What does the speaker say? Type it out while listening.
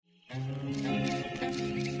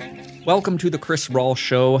Welcome to the Chris Rawl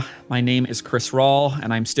Show. My name is Chris Rawl,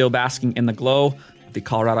 and I'm still basking in the glow of the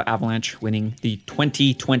Colorado Avalanche winning the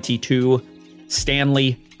 2022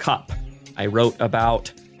 Stanley Cup. I wrote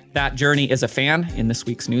about that journey as a fan in this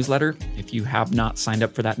week's newsletter. If you have not signed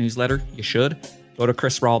up for that newsletter, you should. Go to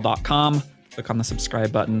chrisrawl.com, click on the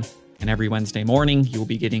subscribe button, and every Wednesday morning, you'll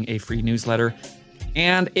be getting a free newsletter.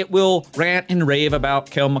 And it will rant and rave about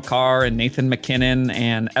Cale Makar and Nathan MacKinnon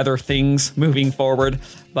and other things moving forward.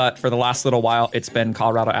 But for the last little while, it's been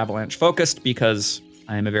Colorado Avalanche focused because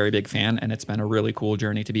I am a very big fan, and it's been a really cool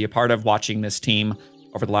journey to be a part of watching this team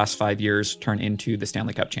over the last 5 years turn into the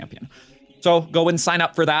Stanley Cup champion. So go and sign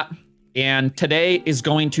up for that. And today is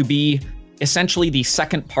going to be essentially the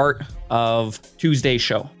second part of Tuesday's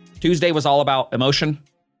show. Tuesday was all about emotion.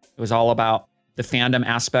 It was all about the fandom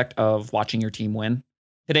aspect of watching your team win.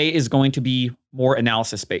 Today is going to be more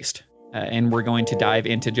analysis based, and we're going to dive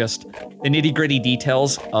into just the nitty gritty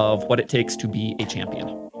details of what it takes to be a champion.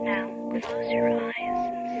 Now, close your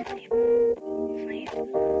eyes and sleep.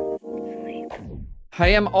 I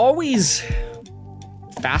am always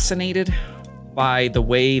fascinated by the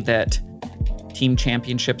way that team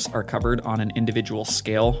championships are covered on an individual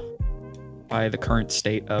scale by the current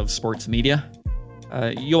state of sports media.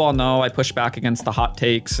 You all know I push back against the hot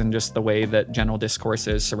takes and just the way that general discourse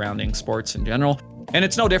is surrounding sports in general. And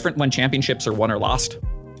it's no different when championships are won or lost.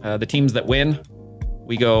 The teams that win,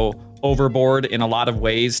 we go overboard in a lot of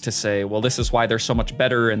ways to say, well, this is why they're so much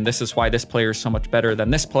better, and this is why this player is so much better than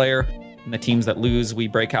this player. And the teams that lose, we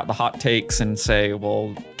break out the hot takes and say,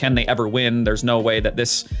 well, can they ever win? There's no way that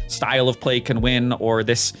this style of play can win, or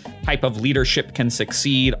this type of leadership can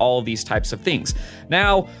succeed, all of these types of things.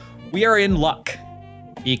 Now, we are in luck,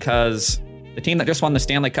 because the team that just won the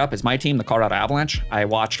Stanley Cup is my team, the Colorado Avalanche. I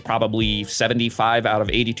watched probably 75 out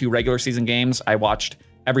of 82 regular season games. I watched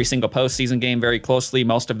every single postseason game very closely,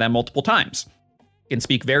 most of them multiple times. I can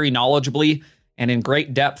speak very knowledgeably and in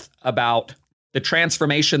great depth about the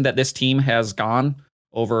transformation that this team has gone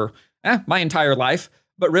over my entire life,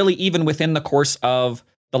 but really even within the course of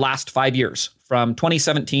the last 5 years, from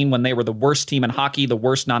 2017 when they were the worst team in hockey, the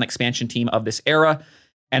worst non-expansion team of this era,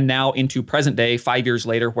 and now into present day, 5 years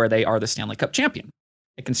later, where they are the Stanley Cup champion.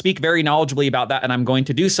 I can speak very knowledgeably about that, and I'm going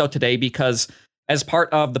to do so today because as part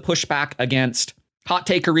of the pushback against hot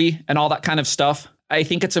takery and all that kind of stuff, I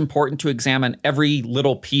think it's important to examine every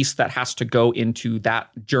little piece that has to go into that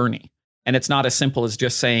journey. And it's not as simple as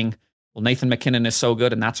just saying, well, Nathan MacKinnon is so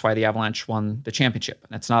good, and that's why the Avalanche won the championship.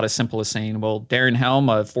 And it's not as simple as saying, well, Darren Helm,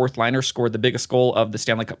 a fourth liner, scored the biggest goal of the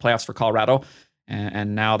Stanley Cup playoffs for Colorado,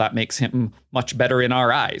 and now that makes him much better in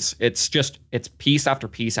our eyes. It's piece after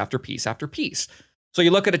piece after piece after piece. So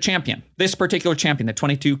you look at a champion, this particular champion, the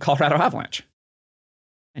 22 Colorado Avalanche,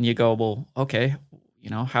 and you go, well, okay,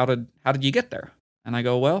 how did you get there? And I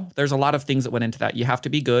go, well, there's a lot of things that went into that. You have to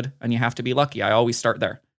be good and you have to be lucky. I always start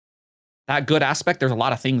there. That good aspect, there's a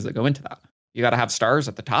lot of things that go into that. You got to have stars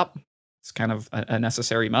at the top. It's kind of a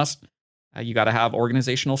necessary must. You got to have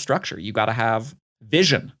organizational structure. You got to have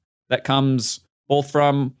vision that comes both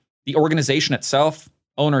from the organization itself,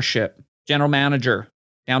 ownership, general manager,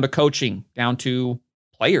 down to coaching, down to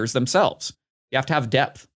players themselves. You have to have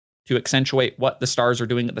depth to accentuate what the stars are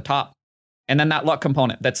doing at the top. And then that luck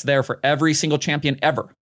component that's there for every single champion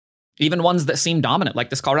ever. Even ones that seem dominant, like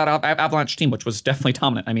this Colorado Avalanche team, which was definitely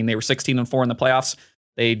dominant. I mean, they were 16-4 in the playoffs.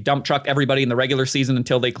 They dump trucked everybody in the regular season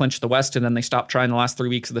until they clinched the West, and then they stopped trying the last 3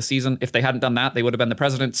 weeks of the season. If they hadn't done that, they would have been the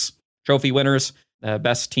President's Trophy winners, the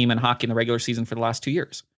best team in hockey in the regular season for the last 2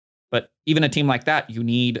 years. But even a team like that, you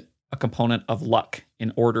need a component of luck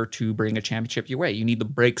in order to bring a championship your way. You need the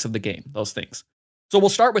breaks of the game, those things. So we'll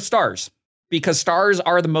start with stars, because stars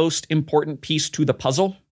are the most important piece to the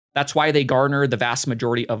puzzle. That's why they garner the vast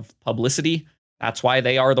majority of publicity. That's why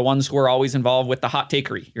they are the ones who are always involved with the hot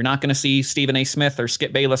takery. You're not going to see Stephen A. Smith or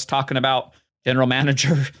Skip Bayless talking about general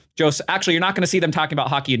manager Joseph. Actually, you're not going to see them talking about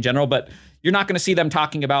hockey in general, but you're not going to see them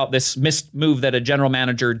talking about this missed move that a general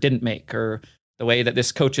manager didn't make, or the way that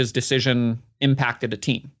this coach's decision impacted a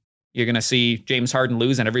team. You're going to see James Harden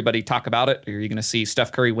lose and everybody talk about it, or you're going to see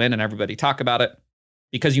Steph Curry win and everybody talk about it,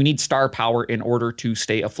 because you need star power in order to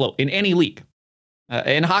stay afloat in any league.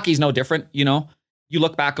 And hockey's no different. You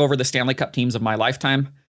look back over the Stanley Cup teams of my lifetime,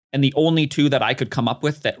 and the only two that I could come up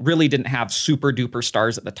with that really didn't have super duper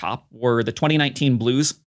stars at the top were the 2019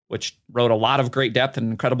 Blues, which wrote a lot of great depth and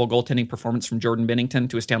incredible goaltending performance from Jordan Binnington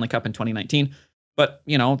to a Stanley Cup in 2019. But,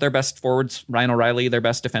 their best forwards, Ryan O'Reilly, their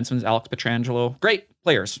best defenseman, Alex Pietrangelo, great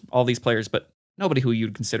players, all these players, but nobody who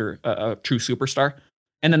you'd consider a true superstar.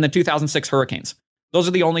 And then the 2006 Hurricanes. Those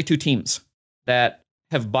are the only two teams that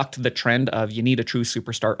have bucked the trend of you need a true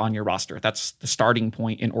superstar on your roster. That's the starting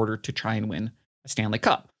point in order to try and win a Stanley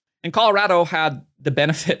Cup. And Colorado had the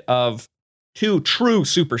benefit of two true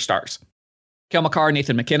superstars, Cale Makar,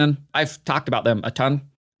 Nathan MacKinnon. I've talked about them a ton,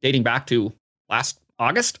 dating back to last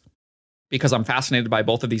August, because I'm fascinated by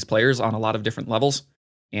both of these players on a lot of different levels.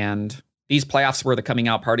 And these playoffs were the coming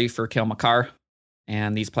out party for Cale Makar,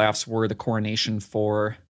 and these playoffs were the coronation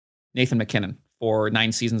for Nathan MacKinnon for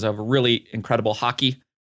 9 seasons of really incredible hockey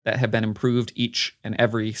that have been improved each and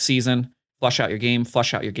every season. Flush out your game,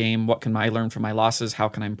 flush out your game. What can I learn from my losses? How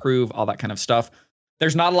can I improve? All that kind of stuff.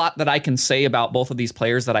 There's not a lot that I can say about both of these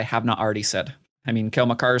players that I have not already said. I mean, Cale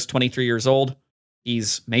Makar is 23 years old.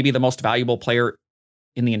 He's maybe the most valuable player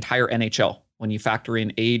in the entire NHL when you factor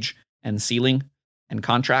in age and ceiling and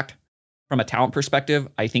contract. From a talent perspective,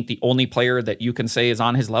 I think the only player that you can say is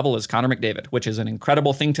on his level is Connor McDavid, which is an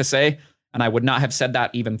incredible thing to say. And I would not have said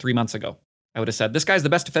that even 3 months ago. I would have said, this guy's the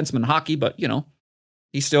best defenseman in hockey, but,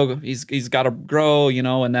 he's got to grow,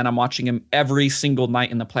 and then I'm watching him every single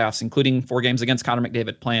night in the playoffs, including 4 games against Connor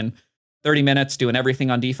McDavid, playing 30 minutes, doing everything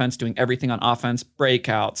on defense, doing everything on offense,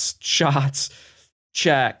 breakouts, shots,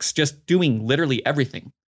 checks, just doing literally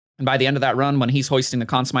everything. And by the end of that run, when he's hoisting the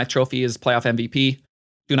Conn Smythe Trophy as playoff MVP,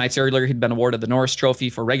 2 nights earlier, he'd been awarded the Norris Trophy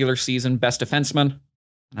for regular season best defenseman.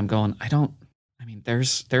 And I'm going,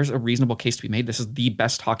 there's a reasonable case to be made. This is the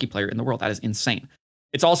best hockey player in the world. That is insane.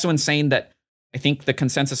 It's also insane that I think the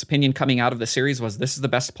consensus opinion coming out of the series was this is the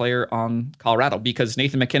best player on Colorado, because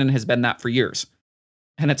Nathan MacKinnon has been that for years.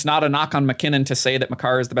 And it's not a knock on MacKinnon to say that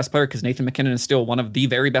Makar is the best player, because Nathan MacKinnon is still one of the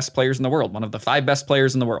very best players in the world, one of the 5 best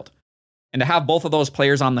players in the world. And to have both of those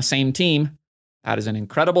players on the same team, that is an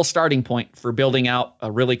incredible starting point for building out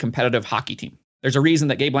a really competitive hockey team. There's a reason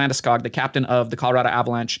that Gabe Landeskog, the captain of the Colorado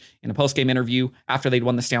Avalanche, in a post-game interview after they'd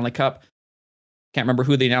won the Stanley Cup, can't remember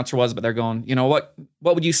who the announcer was, but they're going, what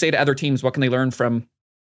would you say to other teams? What can they learn from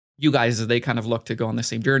you guys as they kind of look to go on the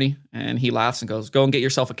same journey? And he laughs and goes, go and get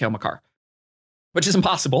yourself a Cale Makar, which is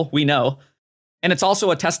impossible. We know. And it's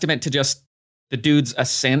also a testament to just the dude's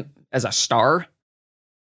ascent as a star,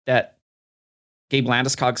 that Gabe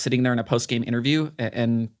Landeskog sitting there in a post-game interview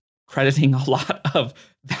and crediting a lot of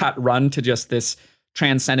that run to just this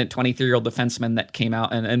transcendent 23-year-old defenseman that came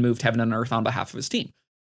out and moved heaven and earth on behalf of his team.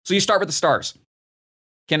 So you start with the stars.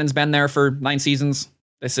 Kinnon's been there for 9 seasons.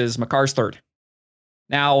 This is Makar's 3rd.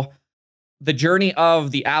 Now, the journey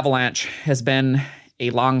of the Avalanche has been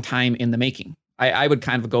a long time in the making. I would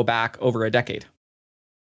kind of go back over a decade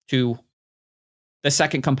to the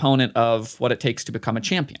second component of what it takes to become a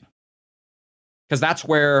champion. Because that's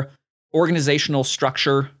where organizational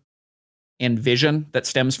structure and vision that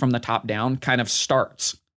stems from the top down kind of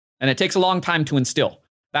starts. And it takes a long time to instill.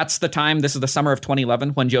 That's the time, this is the summer of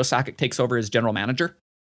 2011, when Joe Sakic takes over as general manager.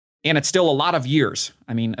 And it's still a lot of years.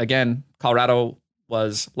 I mean, again, Colorado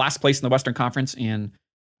was last place in the Western Conference in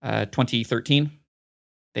 2013.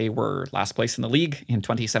 They were last place in the league in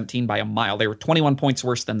 2017 by a mile. They were 21 points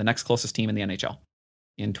worse than the next closest team in the NHL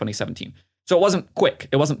in 2017. So it wasn't quick.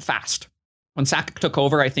 It wasn't fast. When Sakic took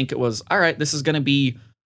over, I think it was, all right, this is going to be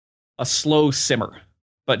a slow simmer.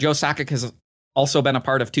 But Joe Sakic has also been a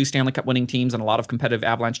part of 2 Stanley Cup winning teams and a lot of competitive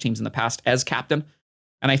Avalanche teams in the past as captain.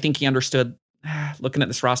 And I think he understood, looking at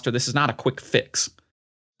this roster, this is not a quick fix.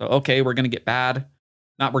 So, okay, we're going to get bad.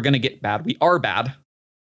 Not we're going to get bad. We are bad,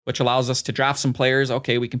 which allows us to draft some players.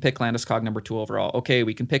 Okay, we can pick Landeskog number 2 overall. Okay,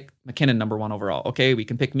 we can pick MacKinnon number 1 overall. Okay, we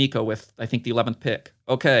can pick Mikko with, I think, the 11th pick.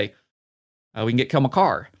 Okay, we can get Cale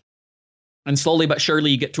Makar. And slowly but surely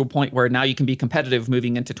you get to a point where now you can be competitive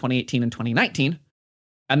moving into 2018 and 2019.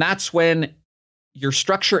 And that's when your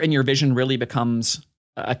structure and your vision really becomes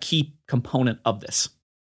a key component of this.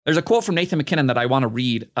 There's a quote from Nathan MacKinnon that I want to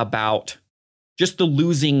read about just the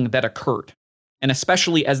losing that occurred. And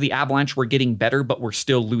especially as the Avalanche were getting better, but we're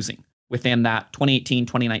still losing within that 2018,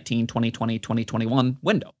 2019, 2020, 2021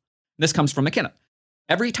 window. This comes from MacKinnon.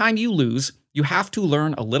 Every time you lose, you have to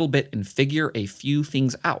learn a little bit and figure a few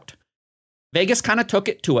things out. Vegas kind of took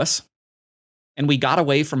it to us, and we got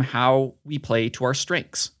away from how we play to our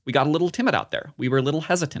strengths. We got a little timid out there. We were a little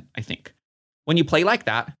hesitant, I think. When you play like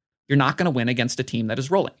that, you're not going to win against a team that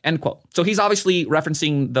is rolling, end quote. So he's obviously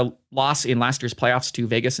referencing the loss in last year's playoffs to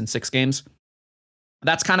Vegas in 6 games.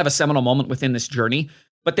 That's kind of a seminal moment within this journey,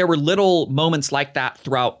 but there were little moments like that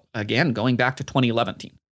throughout, again, going back to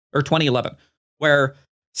 2011, where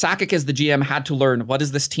Sakic as the GM had to learn, what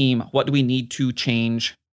is this team? What do we need to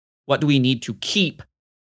change? What do we need to keep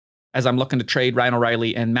as I'm looking to trade Ryan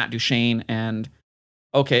O'Reilly and Matt Duchene? And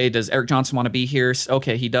okay, does Erik Johnson want to be here?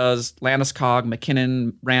 Okay, he does. Landeskog,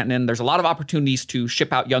 MacKinnon, Rantanen. There's a lot of opportunities to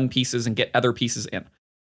ship out young pieces and get other pieces in.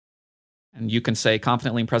 And you can say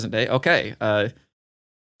confidently in present day, okay,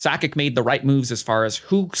 Sakic made the right moves as far as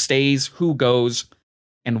who stays, who goes,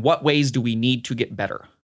 and what ways do we need to get better.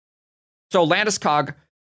 So Landeskog,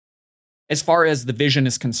 as far as the vision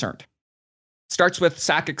is concerned, starts with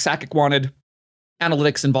Sakic. Sakic wanted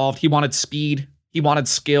analytics involved. He wanted speed. He wanted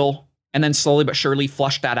skill. And then slowly but surely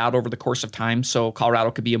flushed that out over the course of time so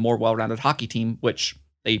Colorado could be a more well-rounded hockey team, which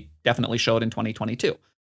they definitely showed in 2022.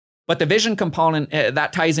 But the vision component,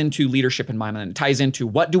 that ties into leadership in my mind. It ties into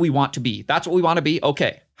what do we want to be? That's what we want to be?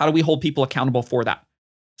 Okay. How do we hold people accountable for that?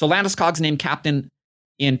 So Landeskog's named captain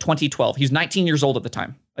in 2012. He's 19 years old at the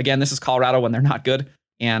time. Again, this is Colorado when they're not good.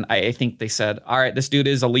 And I think they said, all right, this dude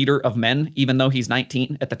is a leader of men, even though he's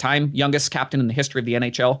 19 at the time, youngest captain in the history of the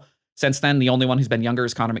NHL. Since then, the only one who's been younger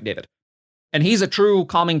is Connor McDavid. And he's a true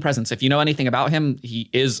calming presence. If you know anything about him, he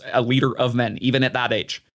is a leader of men, even at that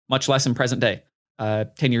age, much less in present day,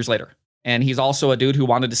 10 years later. And he's also a dude who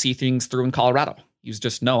wanted to see things through in Colorado. He was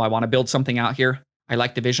just, no, I want to build something out here. I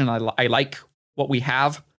like the vision. I like what we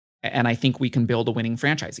have. And I think we can build a winning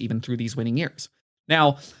franchise, even through these winning years.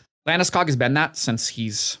 Now, Landeskog has been that since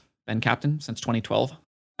he's been captain, since 2012.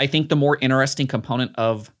 I think the more interesting component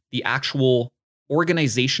of the actual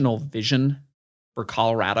organizational vision for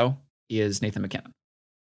Colorado is Nathan MacKinnon,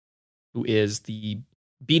 who is the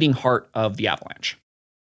beating heart of the Avalanche.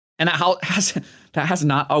 And that has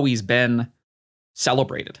not always been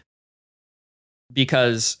celebrated.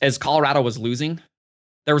 Because as Colorado was losing,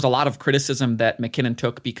 there was a lot of criticism that MacKinnon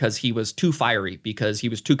took because he was too fiery, because he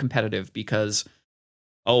was too competitive, because,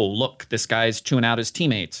 oh, look, this guy's chewing out his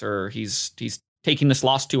teammates, or he's taking this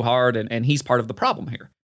loss too hard, and he's part of the problem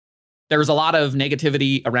here. There's a lot of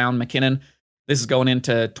negativity around MacKinnon. This is going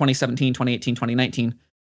into 2017, 2018, 2019,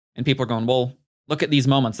 and people are going, well, look at these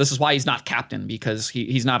moments. This is why he's not captain, because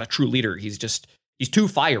he's not a true leader. He's too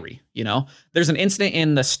fiery, you know? There's an incident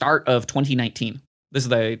in the start of 2019. This is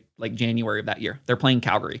the January of that year. They're playing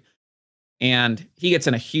Calgary. And he gets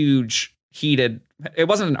in a huge, heated, it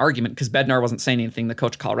wasn't an argument because Bednar wasn't saying anything, the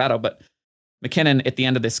coach of Colorado, but MacKinnon at the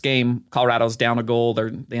end of this game, Colorado's down a goal.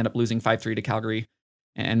 They end up losing 5-3 to Calgary.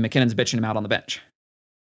 And MacKinnon's bitching him out on the bench,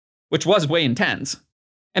 which was way intense.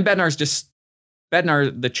 And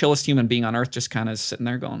Bednar, the chillest human being on earth, just kind of sitting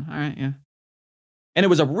there going, all right, yeah. And it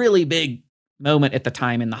was a really big moment at the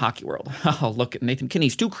time in the hockey world. Oh, look at Nathan MacKinnon.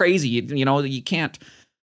 He's too crazy. You know, you can't,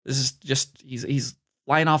 this is just, he's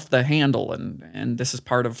flying off the handle. And this is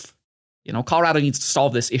part of, you know, Colorado needs to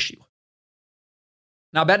solve this issue.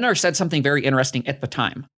 Now, Bednar said something very interesting at the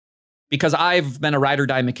time, because I've been a ride or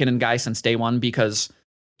die MacKinnon guy since day one, because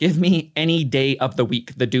give me any day of the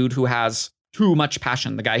week the dude who has too much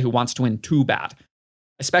passion, the guy who wants to win too bad,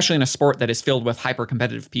 especially in a sport that is filled with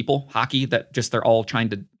hyper-competitive people, hockey, that just they're all trying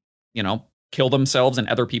to, you know, kill themselves and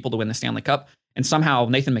other people to win the Stanley Cup. And somehow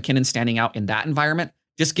Nathan MacKinnon standing out in that environment,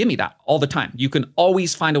 just give me that all the time. You can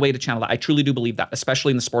always find a way to channel that. I truly do believe that,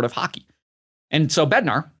 especially in the sport of hockey. And so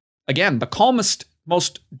Bednar, again, the calmest,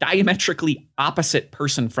 most diametrically opposite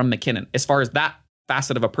person from MacKinnon as far as that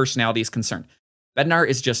facet of a personality is concerned. Bednar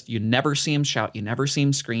is just, you never see him shout, you never see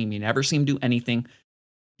him scream, you never see him do anything.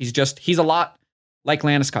 He's a lot like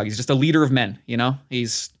Landeskog. He's just a leader of men, you know?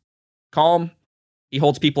 He's calm. He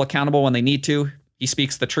holds people accountable when they need to. He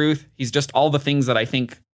speaks the truth. He's just all the things that I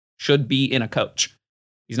think should be in a coach.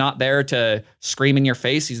 He's not there to scream in your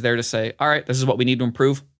face. He's there to say, all right, this is what we need to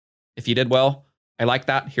improve. If you did well, I like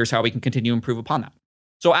that. Here's how we can continue to improve upon that.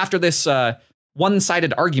 So after this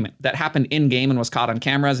one-sided argument that happened in-game and was caught on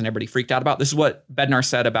cameras and everybody freaked out about, this is what Bednar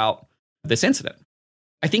said about this incident.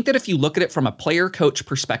 I think that if you look at it from a player-coach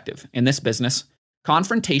perspective in this business,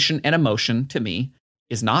 confrontation and emotion, to me,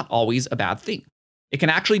 is not always a bad thing. It can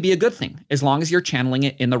actually be a good thing as long as you're channeling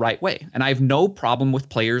it in the right way. And I have no problem with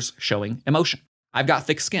players showing emotion. I've got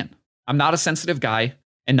thick skin. I'm not a sensitive guy,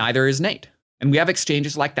 and neither is Nate. And we have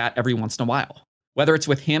exchanges like that every once in a while. Whether it's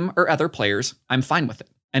with him or other players, I'm fine with it.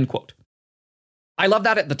 End quote. I love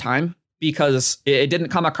that at the time because it didn't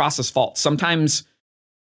come across as fault. Sometimes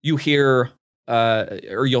you hear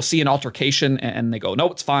or you'll see an altercation and they go, no,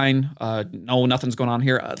 it's fine. No, nothing's going on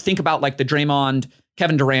here. Think about like the Draymond,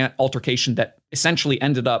 Kevin Durant altercation that essentially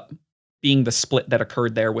ended up being the split that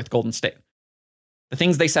occurred there with Golden State. The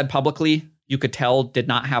things they said publicly, you could tell did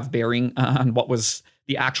not have bearing on what was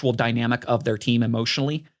the actual dynamic of their team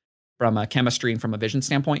emotionally from a chemistry and from a vision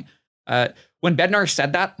standpoint. When Bednar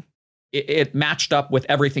said that, it matched up with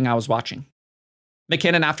everything I was watching.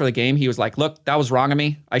 MacKinnon, after the game, he was like, look, that was wrong of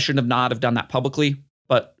me. I shouldn't have done that publicly,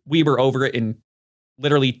 but we were over it in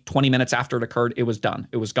literally 20 minutes after it occurred. It was done.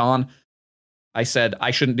 It was gone. I said,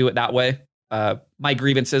 I shouldn't do it that way. My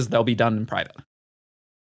grievances, they'll be done in private.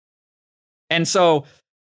 And so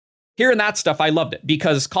hearing that stuff, I loved it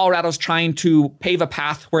because Colorado's trying to pave a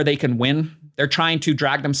path where they can win. They're trying to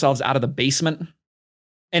drag themselves out of the basement.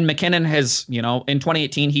 And MacKinnon has, in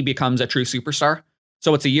 2018, he becomes a true superstar.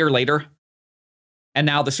 So it's a year later. And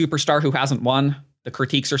now the superstar who hasn't won, the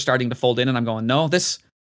critiques are starting to fold in. And I'm going, no,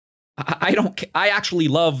 I actually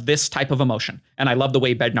love this type of emotion. And I love the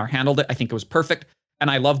way Bednar handled it. I think it was perfect. And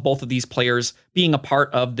I love both of these players being a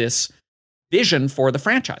part of this vision for the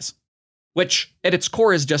franchise, which at its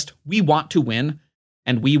core is just, we want to win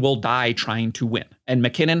and we will die trying to win. And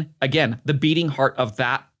MacKinnon, again, the beating heart of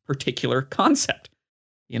that particular concept.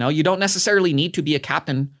 You don't necessarily need to be a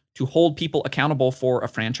captain to hold people accountable for a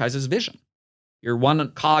franchise's vision. You're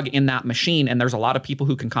one cog in that machine, and there's a lot of people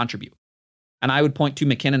who can contribute. And I would point to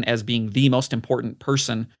MacKinnon as being the most important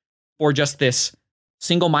person for just this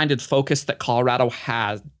single-minded focus that Colorado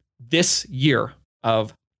has this year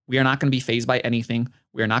of, we are not going to be fazed by anything.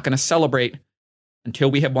 We are not going to celebrate until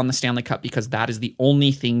we have won the Stanley Cup, because that is the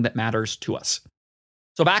only thing that matters to us.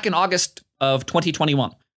 So back in August of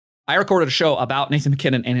 2021, I recorded a show about Nathan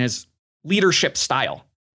MacKinnon and his leadership style.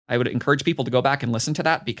 I would encourage people to go back and listen to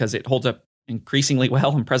that because it holds up increasingly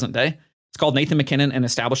well in present day. It's called Nathan MacKinnon and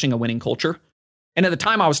Establishing a Winning Culture. And at the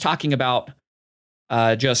time I was talking about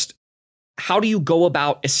just how do you go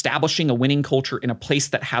about establishing a winning culture in a place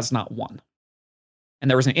that has not won? And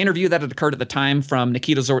there was an interview that had occurred at the time from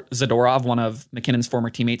Nikita Zadorov, one of MacKinnon's former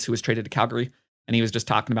teammates who was traded to Calgary. And he was just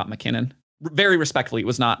talking about MacKinnon. Very respectfully, it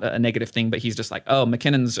was not a negative thing, but he's just like, oh,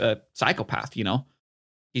 MacKinnon's a psychopath,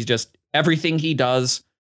 He's just, everything he does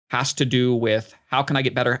has to do with how can I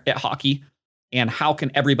get better at hockey and how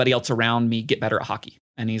can everybody else around me get better at hockey?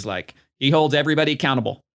 And he's like, he holds everybody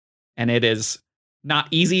accountable. And it is not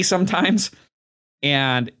easy sometimes.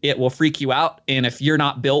 And it will freak you out. And if you're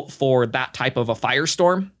not built for that type of a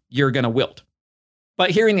firestorm, you're going to wilt. But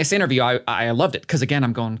hearing this interview, I loved it. Because again,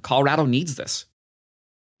 I'm going, Colorado needs this.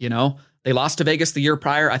 They lost to Vegas the year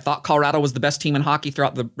prior. I thought Colorado was the best team in hockey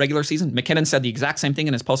throughout the regular season. MacKinnon said the exact same thing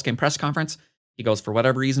in his post-game press conference. He goes, for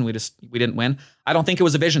whatever reason, we didn't win. I don't think it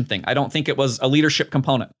was a vision thing. I don't think it was a leadership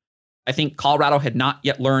component. I think Colorado had not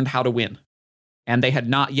yet learned how to win. And they had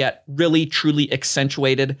not yet really, truly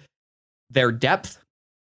accentuated their depth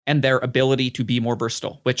and their ability to be more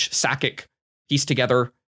versatile, which Sakic pieced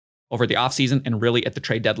together over the offseason and really at the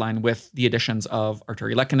trade deadline with the additions of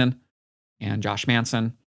Arturi Lehkonen and Josh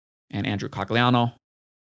Manson and Andrew Cogliano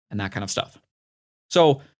and that kind of stuff.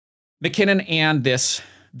 So MacKinnon and this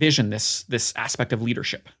vision, this aspect of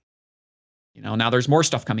leadership. Now there's more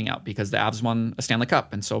stuff coming out because the Avs won a Stanley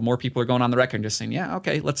Cup. And so more people are going on the record and just saying, yeah,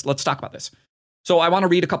 okay, let's talk about this. So I want to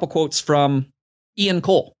read a couple quotes from Ian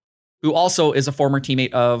Cole, who also is a former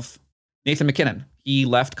teammate of Nathan MacKinnon. He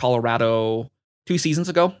left Colorado 2 seasons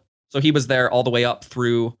ago. So he was there all the way up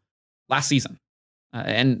through last season.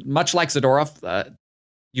 And much like Zadorov,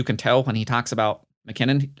 you can tell when he talks about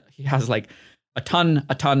MacKinnon, he has like a ton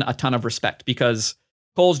of respect because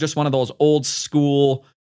Cole's just one of those old school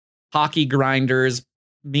hockey grinders,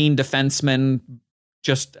 mean defenseman,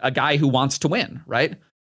 just a guy who wants to win, right?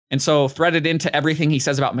 And so threaded into everything he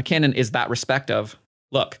says about MacKinnon is that respect of,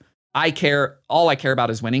 look, all I care about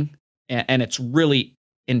is winning. And it's really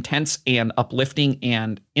intense and uplifting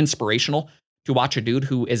and inspirational to watch a dude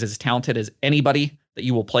who is as talented as anybody that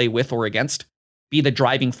you will play with or against be the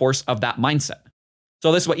driving force of that mindset.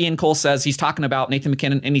 So this is what Ian Cole says. He's talking about Nathan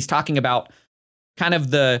MacKinnon, and he's talking about kind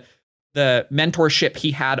of the mentorship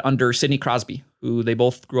he had under Sidney Crosby, who they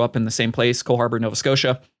both grew up in the same place, Cole Harbour, Nova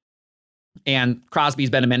Scotia. And Crosby's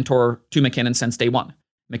been a mentor to MacKinnon since day one.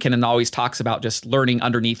 MacKinnon always talks about just learning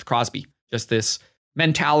underneath Crosby, just this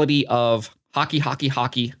mentality of hockey.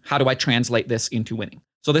 How do I translate this into winning?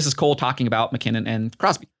 So this is Cole talking about MacKinnon and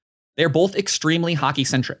Crosby. They're both extremely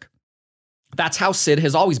hockey-centric. That's how Sid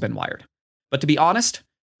has always been wired. But to be honest,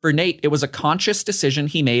 for Nate, it was a conscious decision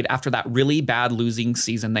he made after that really bad losing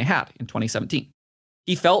season they had in 2017.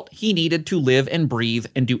 He felt he needed to live and breathe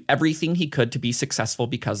and do everything he could to be successful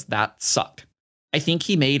because that sucked. I think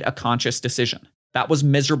he made a conscious decision. That was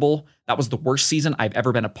miserable. That was the worst season I've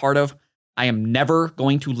ever been a part of. I am never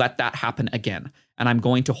going to let that happen again. And I'm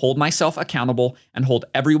going to hold myself accountable and hold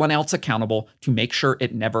everyone else accountable to make sure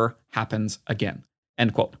it never happens again.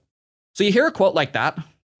 End quote. So you hear a quote like that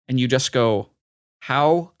and you just go,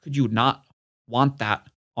 how could you not want that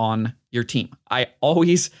on your team? I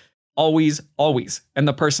always, and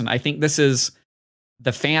the person, I think this is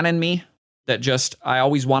the fan in me that just, I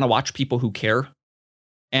always want to watch people who care.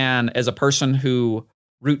 And as a person who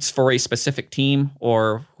roots for a specific team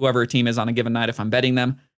or whoever a team is on a given night, if I'm betting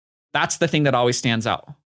them, that's the thing that always stands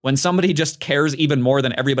out. When somebody just cares even more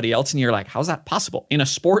than everybody else, and you're like, how's that possible? In a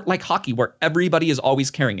sport like hockey, where everybody is always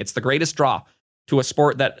caring, it's the greatest draw to a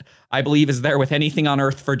sport that I believe is there with anything on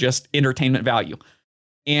earth for just entertainment value.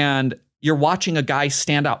 And you're watching a guy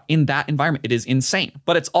stand out in that environment. It is insane.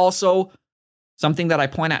 But it's also something that I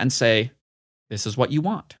point at and say, this is what you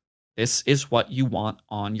want. This is what you want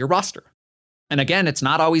on your roster. And again, it's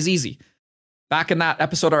not always easy. Back in that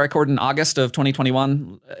episode I recorded in August of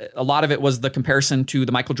 2021, a lot of it was the comparison to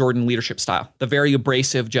the Michael Jordan leadership style. The very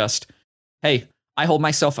abrasive, just, hey, I hold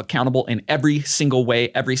myself accountable in every single way,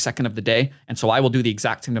 every second of the day. And so I will do the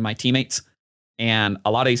exact same to my teammates. And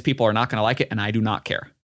a lot of these people are not going to like it, and I do not care.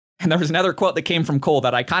 And there was another quote that came from Cole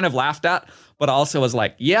that I kind of laughed at, but also was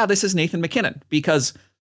like, yeah, this is Nathan MacKinnon, because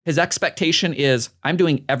his expectation is, I'm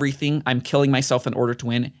doing everything. I'm killing myself in order to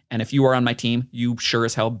win. And if you are on my team, you sure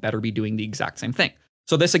as hell better be doing the exact same thing.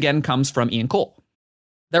 So this again comes from Ian Cole.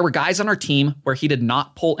 There were guys on our team where he did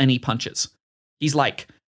not pull any punches. He's like,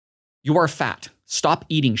 you are fat. Stop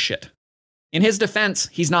eating shit. In his defense,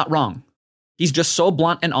 he's not wrong. He's just so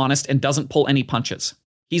blunt and honest and doesn't pull any punches.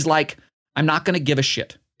 He's like, I'm not going to give a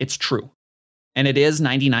shit. It's true. And it is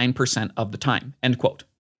 99% of the time, end quote.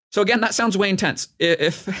 So again, that sounds way intense.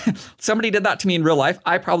 If somebody did that to me in real life,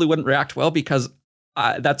 I probably wouldn't react well, because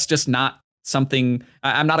that's just not something.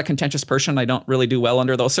 I'm not a contentious person. I don't really do well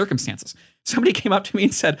under those circumstances. Somebody came up to me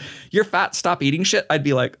and said, you're fat, stop eating shit. I'd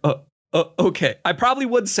be like, okay. I probably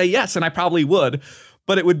would say yes, and I probably would,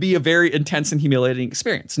 but it would be a very intense and humiliating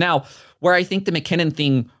experience. Now, where I think the MacKinnon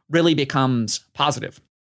thing really becomes positive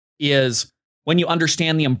is when you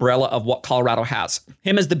understand the umbrella of what Colorado has.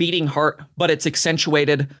 Him as the beating heart, but it's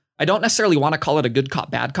accentuated. I don't necessarily want to call it a good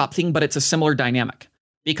cop, bad cop thing, but it's a similar dynamic,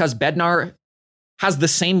 because Bednar has the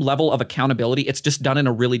same level of accountability. It's just done in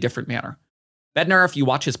a really different manner. Bednar, if you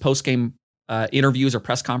watch his post-game interviews or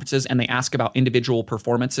press conferences and they ask about individual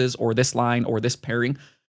performances or this line or this pairing,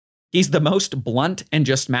 he's the most blunt and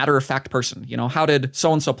just matter-of-fact person. You know, how did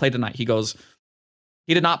so-and-so play tonight? He goes,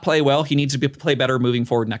 he did not play well. He needs to play better moving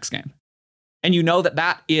forward next game. And you know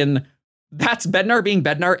that's Bednar being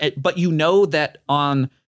Bednar, but you know that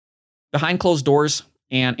on behind closed doors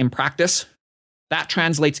and in practice, that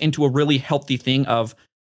translates into a really healthy thing of,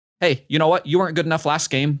 hey, you know what? You weren't good enough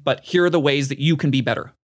last game, but here are the ways that you can be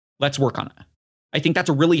better. Let's work on it. I think that's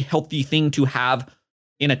a really healthy thing to have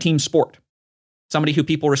in a team sport. Somebody who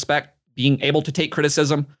people respect, being able to take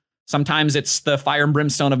criticism. Sometimes it's the fire and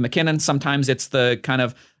brimstone of MacKinnon. Sometimes it's the kind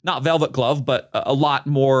of, not velvet glove, but a lot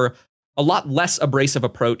less abrasive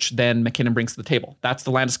approach than MacKinnon brings to the table. That's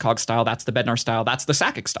the Landeskog style. That's the Bednar style. That's the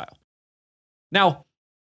Sakic style. Now,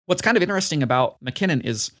 what's kind of interesting about MacKinnon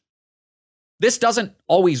is this doesn't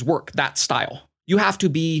always work, that style. You have to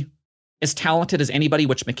be as talented as anybody,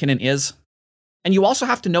 which MacKinnon is. And you also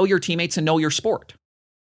have to know your teammates and know your sport.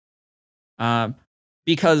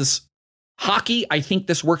 Because hockey, I think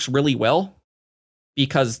this works really well,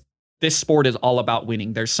 because this sport is all about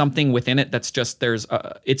winning. There's something within it that's just,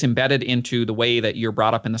 it's embedded into the way that you're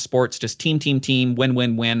brought up in the sports, just team,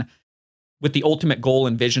 win, with the ultimate goal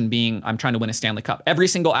and vision being, I'm trying to win a Stanley Cup. Every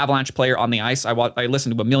single Avalanche player on the ice, I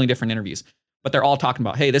listened to a million different interviews, but they're all talking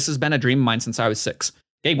about, hey, this has been a dream of mine since I was 6.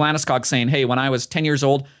 Dave Landeskog saying, hey, when I was 10 years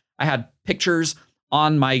old, I had pictures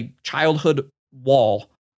on my childhood wall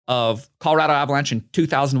of Colorado Avalanche in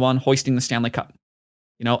 2001 hoisting the Stanley Cup.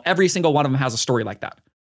 You know, every single one of them has a story like that.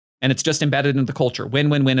 And it's just embedded into the culture.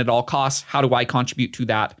 Win at all costs. How do I contribute to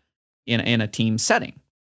that in a team setting?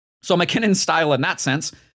 So MacKinnon's style in that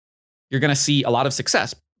sense, you're going to see a lot of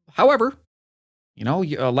success. However, you know,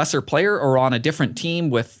 a lesser player or on a different team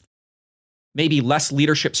with maybe less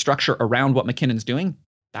leadership structure around what MacKinnon's doing,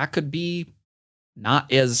 that could be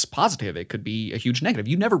not as positive. It could be a huge negative.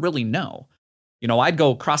 You never really know. You know, I'd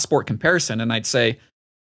go cross-sport comparison and I'd say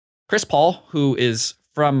Chris Paul, who is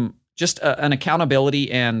from just an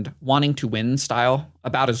accountability and wanting to win style,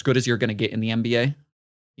 about as good as you're going to get in the NBA.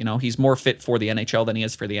 You know, he's more fit for the NHL than he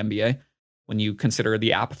is for the NBA when you consider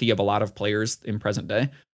the apathy of a lot of players in present day.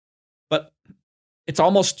 But it's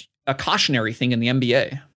almost a cautionary thing in the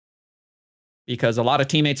NBA, because a lot of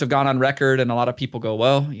teammates have gone on record and a lot of people go,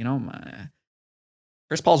 well, you know,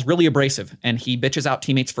 Chris Paul's really abrasive and he bitches out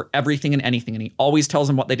teammates for everything and anything. And he always tells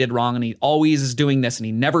them what they did wrong. And he always is doing this and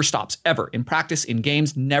he never stops ever in practice, in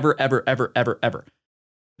games, never, ever.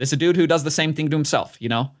 This is a dude who does the same thing to himself, you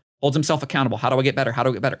know, holds himself accountable. How do I get better? How do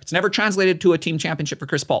I get better? It's never translated to a team championship for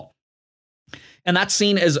Chris Paul. And that's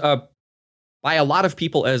seen as by a lot of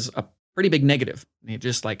people as a pretty big negative. And it's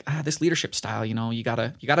just like, this leadership style, you know, you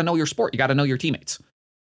gotta know your sport. You gotta know your teammates.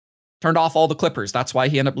 Turned off all the Clippers. That's why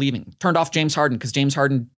he ended up leaving. Turned off James Harden because James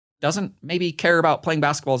Harden doesn't maybe care about playing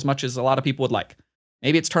basketball as much as a lot of people would like.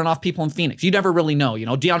 Maybe it's turning off people in Phoenix. You never really know.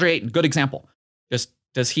 DeAndre Ayton, good example. Just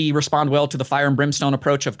does he respond well to the fire and brimstone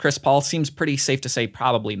approach of Chris Paul? Seems pretty safe to say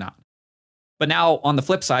probably not. But now on the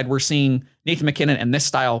flip side, we're seeing Nathan MacKinnon and this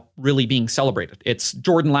style really being celebrated. It's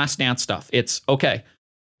Jordan Last Dance stuff. It's okay.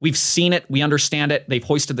 We've seen it. We understand it. They've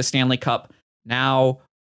hoisted the Stanley Cup. Now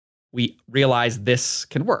we realize this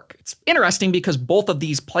can work. It's interesting because both of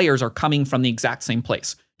these players are coming from the exact same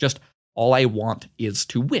place. Just all I want is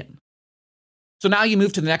to win. So now you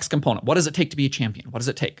move to the next component. What does it take to be a champion? What does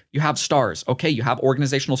it take? You have stars. Okay, you have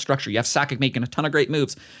organizational structure. You have Sakic making a ton of great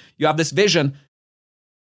moves. You have this vision.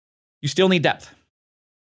 You still need depth.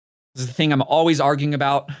 This is the thing I'm always arguing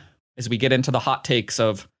about as we get into the hot takes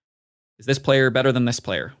of, is this player better than this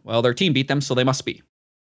player? Well, their team beat them, so they must be.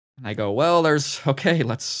 And I go, well, let's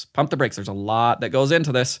pump the brakes. There's a lot that goes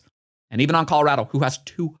into this. And even on Colorado, who has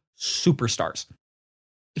 2 superstars,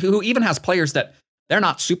 who even has players that they're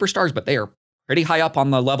not superstars, but they are pretty high up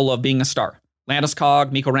on the level of being a star.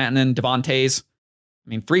 Landeskog, Mikko Rantanen, Devon Toews.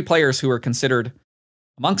 3 players who are considered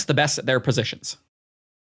amongst the best at their positions.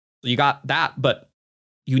 So you got that, but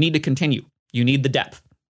you need to continue. You need the depth.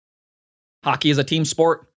 Hockey is a team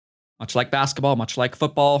sport, much like basketball, much like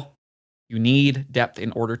football. You need depth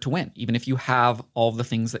in order to win, even if you have all of the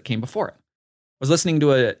things that came before it. I was listening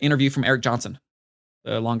to an interview from Erik Johnson,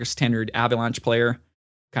 the longest tenured Avalanche player,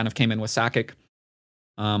 kind of came in with Sakic.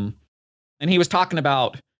 And he was talking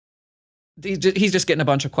about, he's just getting a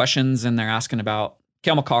bunch of questions and they're asking about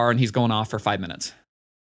Cale Makar and he's going off for 5 minutes.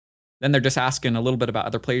 Then they're just asking a little bit about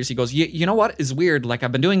other players. He goes, you know what is weird? Like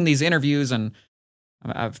I've been doing these interviews and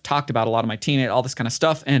I've talked about a lot of my teammates, all this kind of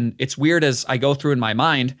stuff. And it's weird as I go through in my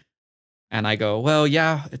mind and I go, well,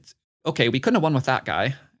 yeah, it's okay. We couldn't have won with that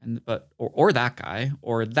guy or that guy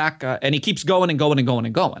or that guy. And he keeps going and going and going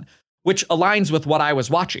and going, which aligns with what I was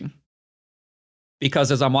watching.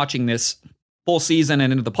 Because as I'm watching this full season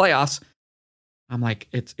and into the playoffs, I'm like,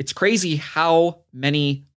 it's crazy how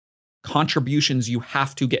many contributions you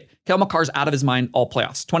have to get. Cale Makar's out of his mind all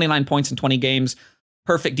playoffs. 29 points in 20 games,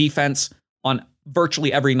 perfect defense on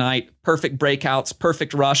virtually every night, perfect breakouts,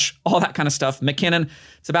 perfect rush, all that kind of stuff. MacKinnon,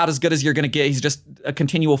 it's about as good as you're going to get. He's just a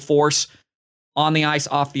continual force on the ice,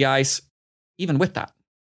 off the ice. Even with that,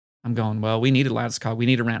 I'm going, well, we needed Landeskog, we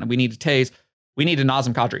needed Rantanen, we needed Toews, we needed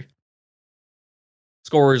Nazem Kadri.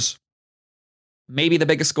 Scores maybe the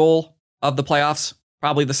biggest goal of the playoffs,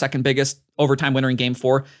 probably the second biggest, overtime winner in Game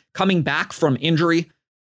 4. Coming back from injury,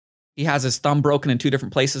 he has his thumb broken in 2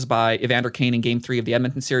 different places by Evander Kane in Game 3 of the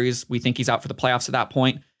Edmonton series. We think he's out for the playoffs at that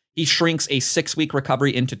point. He shrinks a 6-week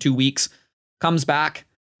recovery into 2 weeks, comes back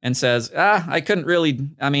and says, it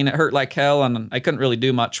hurt like hell and I couldn't really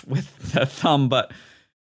do much with the thumb, but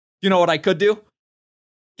you know what I could do?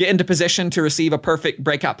 Get into position to receive a perfect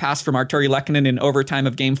breakout pass from Artturi Lehkonen in overtime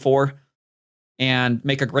of Game 4 and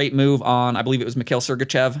make a great move on, I believe it was Mikhail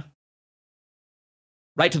Sergachev.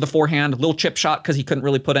 Right to the forehand, little chip shot because he couldn't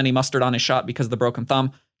really put any mustard on his shot because of the broken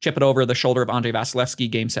thumb. Chip it over the shoulder of Andrei Vasilevsky,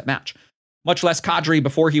 game, set, match. Much less Kadri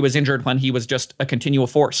before he was injured when he was just a continual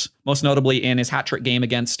force, most notably in his hat-trick game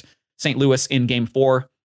against St. Louis in Game 4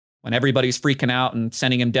 when everybody's freaking out and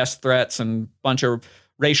sending him death threats and a bunch of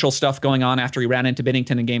racial stuff going on after he ran into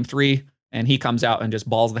Binnington in Game 3, and he comes out and just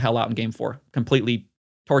balls the hell out in Game 4. Completely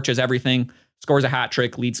torches everything, scores a hat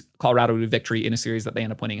trick, leads Colorado to victory in a series that they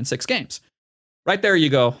end up winning in 6 games. Right there you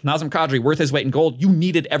go. Nazem Kadri, worth his weight in gold. You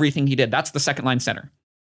needed everything he did. That's the second line center.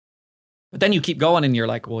 But then you keep going and you're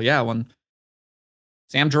like, well, yeah, when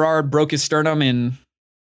Sam Girard broke his sternum in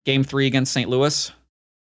Game 3 against St. Louis,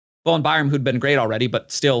 Bowen Byram, who'd been great already,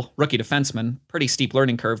 but still rookie defenseman, pretty steep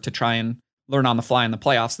learning curve to try and learn on the fly in the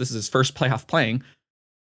playoffs. This is his first playoff playing.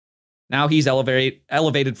 Now he's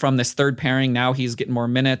elevated from this third pairing. Now he's getting more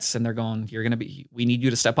minutes and they're going, we need you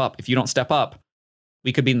to step up. If you don't step up,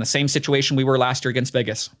 we could be in the same situation we were last year against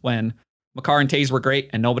Vegas when Makar and Toews were great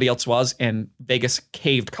and nobody else was, and Vegas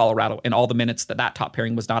caved Colorado in all the minutes that top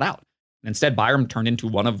pairing was not out. And instead, Byram turned into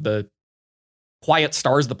one of the quiet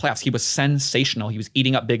stars of the playoffs. He was sensational. He was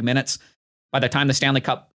eating up big minutes. By the time the Stanley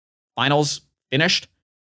Cup Finals finished,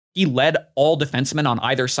 he led all defensemen on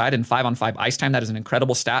either side in 5-on-5 ice time. That is an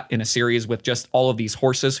incredible stat in a series with just all of these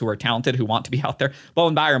horses who are talented, who want to be out there.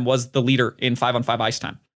 Bowen Byram was the leader in 5-on-5 ice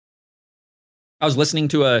time. I was listening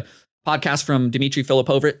to a podcast from Dmitry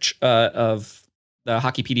Filipovich of the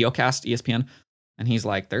Hockey PDO cast, ESPN, and he's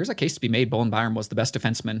like, there's a case to be made. Bowen Byram was the best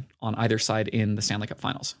defenseman on either side in the Stanley Cup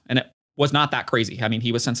Finals. And it was not that crazy. I mean,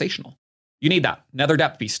 he was sensational. You need that. Another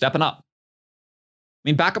depth piece, stepping up. I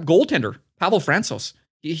mean, backup goaltender, Pavel Francouz.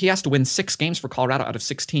 He has to win 6 games for Colorado out of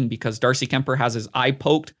 16 because Darcy Kemper has his eye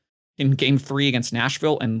poked in game 3 against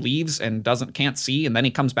Nashville and leaves and can't see, and then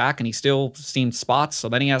he comes back and he still seen spots, so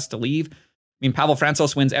then he has to leave. I mean, Pavel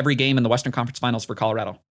Francouz wins every game in the Western Conference Finals for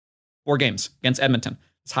Colorado. 4 games against Edmonton.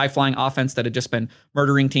 It's high-flying offense that had just been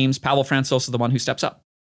murdering teams. Pavel Francouz is the one who steps up.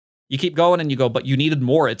 You keep going and you go, but you needed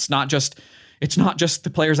more. It's not just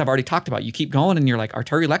the players I've already talked about. You keep going and you're like,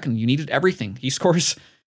 Artturi Lehkonen, you needed everything. He scores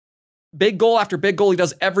big goal after big goal. He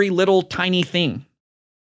does every little tiny thing.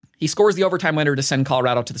 He scores the overtime winner to send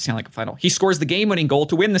Colorado to the Stanley Cup final. He scores the game-winning goal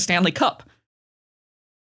to win the Stanley Cup.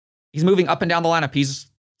 He's moving up and down the lineup. He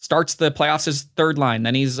starts the playoffs as third line,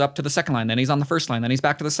 then he's up to the second line, then he's on the first line, then he's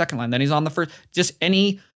back to the second line, then he's on the first. Just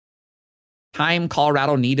any time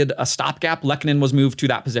Colorado needed a stopgap, Lehkonen was moved to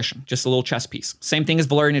that position. Just a little chess piece. Same thing as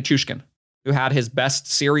Valeri Nichushkin, who had his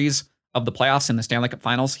best series of the playoffs in the Stanley Cup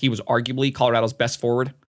Finals. He was arguably Colorado's best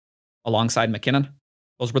forward alongside McKinnon.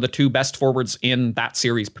 Those were the 2 best forwards in that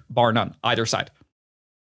series, bar none, either side.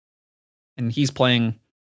 And he's playing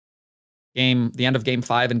the end of game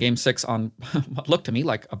 5 and game 6 on what looked to me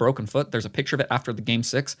like a broken foot. There's a picture of it after the game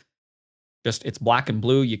 6. Just, it's black and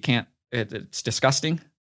blue. It's disgusting.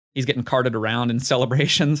 He's getting carted around in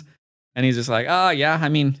celebrations. And he's just like, yeah, I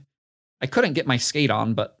mean, I couldn't get my skate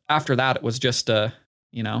on, but after that, it was just, how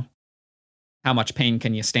much pain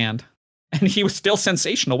can you stand? And he was still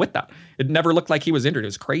sensational with that. It never looked like he was injured. It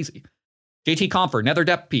was crazy. JT Compher, another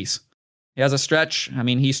depth piece. He has a stretch. I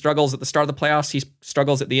mean, he struggles at the start of the playoffs. He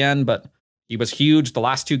struggles at the end, but he was huge the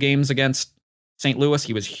last 2 games against St. Louis.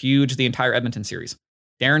 He was huge the entire Edmonton series.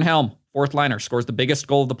 Darren Helm, 4th liner, scores the biggest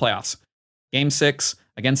goal of the playoffs. Game 6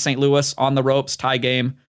 against St. Louis, on the ropes, tie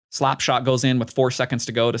game. Slap shot goes in with 4 seconds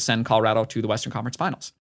to go to send Colorado to the Western Conference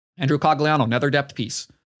Finals. Andrew Cogliano, another depth piece.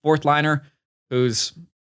 4th liner, who's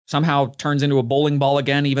somehow turns into a bowling ball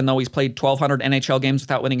again, even though he's played 1,200 NHL games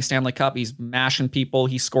without winning a Stanley Cup. He's mashing people.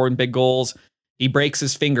 He's scoring big goals. He breaks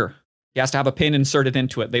his finger. He has to have a pin inserted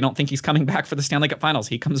into it. They don't think he's coming back for the Stanley Cup Finals.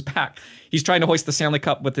 He comes back. He's trying to hoist the Stanley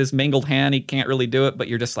Cup with his mangled hand. He can't really do it, but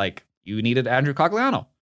you're just like, you needed Andrew Cogliano.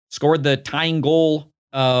 Scored the tying goal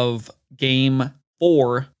of game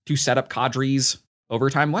 4 to set up Kadri's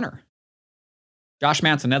overtime winner. Josh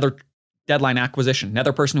Manson, another deadline acquisition,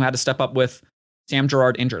 another person who had to step up with Sam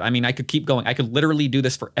Girard injured. I mean, I could keep going. I could literally do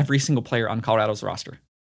this for every single player on Colorado's roster.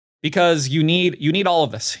 Because you need all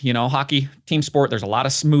of this. Hockey, team sport, there's a lot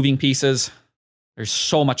of moving pieces. There's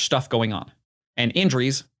so much stuff going on. And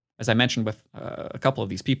injuries, as I mentioned with a couple of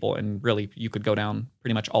these people, and really you could go down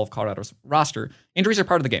pretty much all of Colorado's roster, injuries are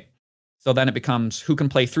part of the game. So then it becomes who can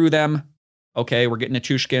play through them. Okay, we're getting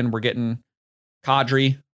Nichushkin, we're getting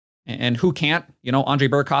Kadri, and who can't? Andrei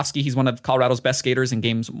Burakovsky, he's one of Colorado's best skaters in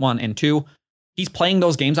games 1 and 2. He's playing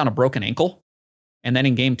those games on a broken ankle. And then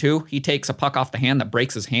in game 2, he takes a puck off the hand that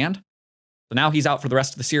breaks his hand. So now he's out for the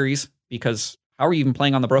rest of the series because how are you even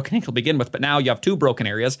playing on the broken ankle to begin with? But now you have 2 broken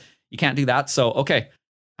areas. You can't do that. So, okay,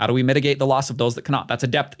 how do we mitigate the loss of those that cannot? That's a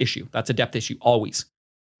depth issue. That's a depth issue always.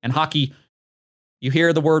 And hockey, you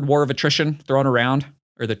hear the word war of attrition thrown around,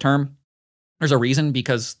 or the term. There's a reason,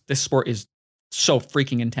 because this sport is so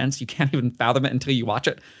freaking intense. You can't even fathom it until you watch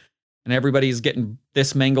it. And everybody's getting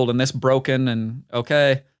this mangled and this broken. And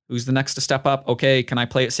okay, who's the next to step up? Okay, can I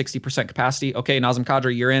play at 60% capacity? Okay, Nazem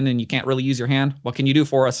Kadri, you're in and you can't really use your hand. What can you do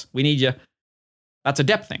for us? We need you. That's a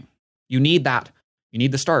depth thing. You need that. You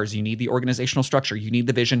need the stars. You need the organizational structure. You need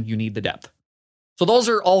the vision. You need the depth. So those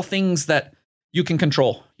are all things that you can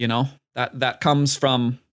control, that comes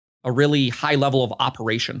from a really high level of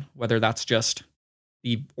operation, whether that's just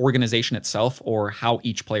the organization itself or how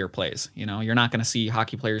each player plays. You're not going to see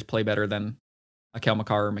hockey players play better than a Cale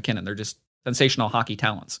Makar or McKinnon. They're just sensational hockey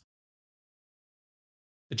talents.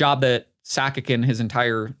 The job that Sakic and his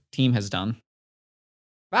entire team has done,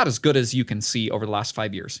 about as good as you can see over the last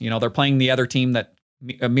 5 years. They're playing the other team that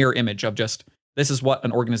a mirror image of just, this is what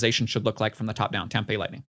an organization should look like from the top down, Tampa Bay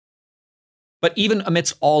Lightning. But even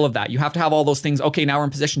amidst all of that, you have to have all those things. Okay, now we're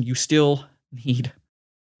in position. You still need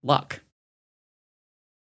luck.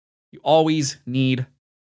 You always need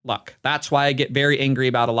luck. That's why I get very angry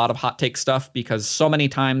about a lot of hot take stuff, because so many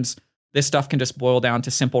times this stuff can just boil down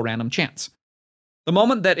to simple random chance. The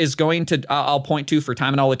moment that is going to, I'll point to for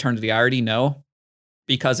time and all eternity, I already know,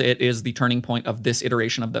 because it is the turning point of this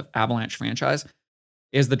iteration of the Avalanche franchise,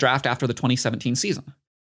 is the draft after the 2017 season,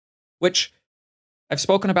 which I've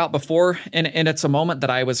spoken about before, and it's a moment that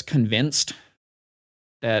I was convinced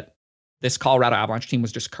that this Colorado Avalanche team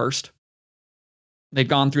was just cursed. They'd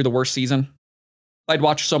gone through the worst season. I'd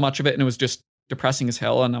watched so much of it, and it was just depressing as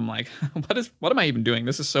hell, and I'm like, what am I even doing?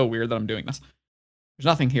 This is so weird that I'm doing this. There's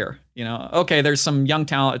nothing here. Okay, there's some young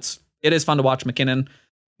talent. It is fun to watch McKinnon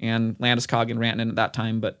and Landeskog and Rantanen at that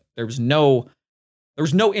time, but there was no there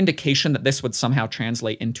was no indication that this would somehow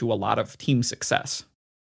translate into a lot of team success.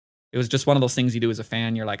 It was just one of those things you do as a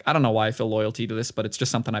fan. You're like, I don't know why I feel loyalty to this, but it's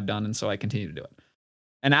just something I've done, and so I continue to do it.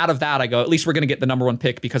 And out of that, I go, at least we're going to get the number one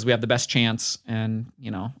pick because we have the best chance. And,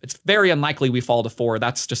 it's very unlikely we fall to 4.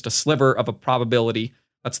 That's just a sliver of a probability.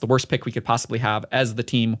 That's the worst pick we could possibly have as the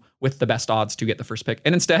team with the best odds to get the first pick.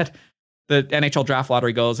 And instead, the NHL draft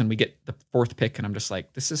lottery goes and we get the 4th pick. And I'm just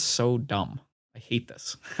like, this is so dumb. I hate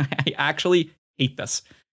this. I actually hate this.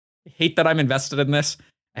 I hate that I'm invested in this.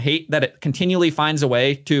 I hate that it continually finds a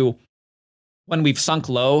way to, when we've sunk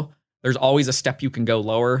low, there's always a step you can go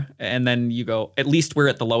lower. And then you go, at least we're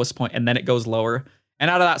at the lowest point, and then it goes lower. And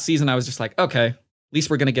out of that season, I was just like, okay, at least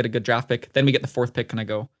we're going to get a good draft pick. Then we get the 4th pick, and I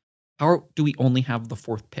go, how do we only have the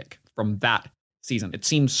 4th pick from that season? It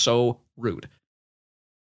seems so rude.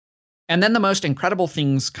 And then the most incredible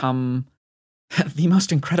thing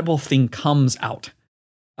comes out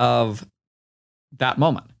of that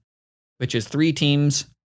moment, which is 3 teams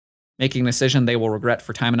making a decision they will regret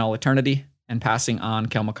for time and all eternity, and passing on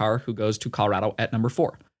Cale Makar, who goes to Colorado at number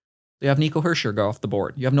 4. You have Nico Hischier go off the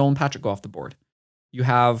board. You have Nolan Patrick go off the board. You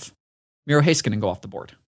have Miro Heiskanen go off the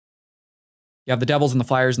board. You have the Devils and the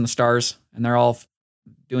Flyers and the Stars, and they're all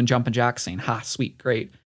doing jumping jacks saying, ha, sweet,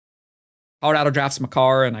 great. Colorado drafts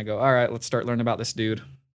Makar, and I go, all right, let's start learning about this dude.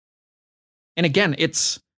 And again,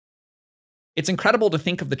 it's incredible to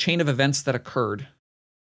think of the chain of events that occurred,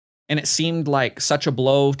 and it seemed like such a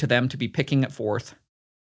blow to them to be picking at 4th.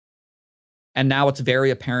 And now it's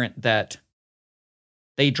very apparent that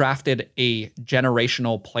they drafted a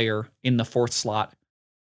generational player in the 4th slot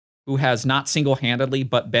who has not single-handedly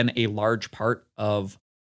but been a large part of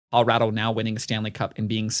Colorado now winning a Stanley Cup and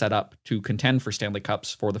being set up to contend for Stanley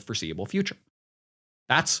Cups for the foreseeable future.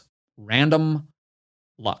 That's random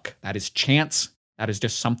luck. That is chance. That is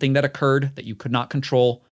just something that occurred that you could not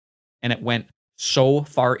control, and it went so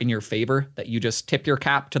far in your favor that you just tip your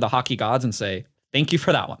cap to the hockey gods and say, thank you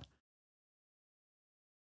for that one.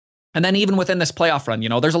 And then even within this playoff run,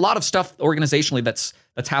 there's a lot of stuff organizationally that's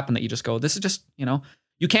happened that you just go, this is just,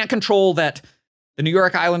 you can't control that the New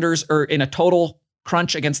York Islanders are in a total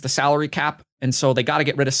crunch against the salary cap. And so they got to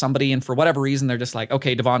get rid of somebody. And for whatever reason, they're just like,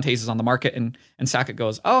 okay, Devon Toews is on the market. And Sakic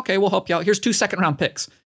goes, oh, okay, we'll help you out. Here's 2 second-round picks.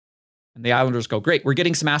 And the Islanders go, great, we're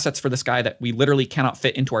getting some assets for this guy that we literally cannot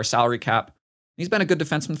fit into our salary cap. He's been a good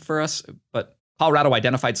defenseman for us, but Colorado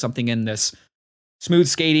identified something in this smooth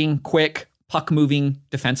skating, quick, puck-moving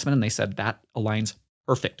defenseman, and they said that aligns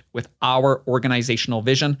perfect with our organizational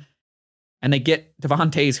vision. And they get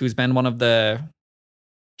Devon Toews, who's been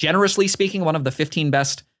generously speaking, one of the 15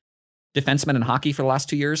 best defensemen in hockey for the last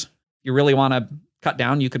 2 years. If you really want to cut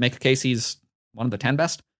down, you could make a case he's one of the 10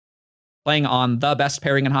 best. Playing on the best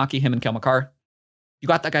pairing in hockey, him and Cale Makar. You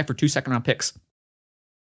got that guy for 2 second-round picks.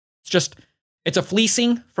 It's a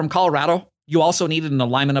fleecing from Colorado. You also needed an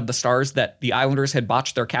alignment of the stars that the Islanders had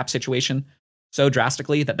botched their cap situation so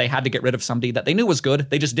drastically that they had to get rid of somebody that they knew was good.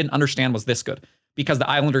 They just didn't understand was this good, because the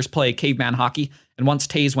Islanders play caveman hockey. And once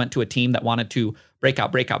Toews went to a team that wanted to break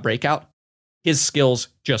out, his skills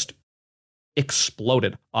just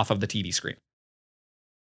exploded off of the TV screen.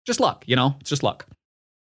 Just luck, it's just luck.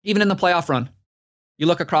 Even in the playoff run, you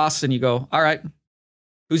look across and you go, all right,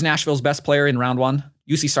 who's Nashville's best player in round 1?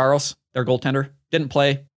 UC Saros, their goaltender, didn't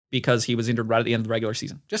play because he was injured right at the end of the regular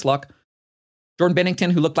season. Just luck. Jordan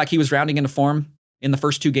Binnington, who looked like he was rounding into form in the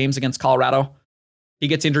first 2 games against Colorado, he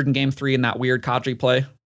gets injured in game 3 in that weird Kadri play.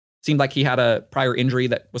 Seemed like he had a prior injury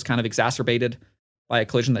that was kind of exacerbated by a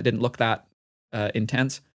collision that didn't look that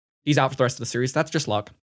intense. He's out for the rest of the series. That's just luck.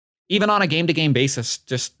 Even on a game-to-game basis,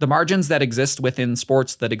 just the margins that exist within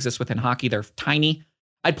sports, that exist within hockey, they're tiny.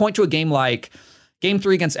 I'd point to a game like Game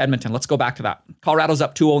 3 against Edmonton. Let's go back to that. Colorado's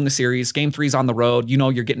up 2-0 in the series. Game 3's on the road.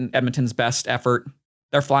 You're getting Edmonton's best effort.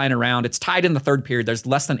 They're flying around. It's tied in the 3rd period. There's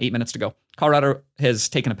less than 8 minutes to go. Colorado has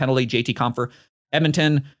taken a penalty. JT Compher.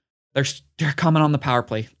 Edmonton, they're coming on the power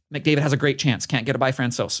play. McDavid has a great chance. Can't get it by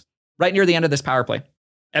Francouz. Right near the end of this power play,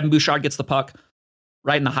 Evan Bouchard gets the puck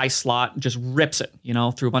right in the high slot, just rips it,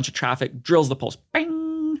 through a bunch of traffic, drills the post.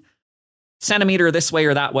 Bang! Centimeter this way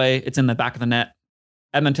or that way, it's in the back of the net.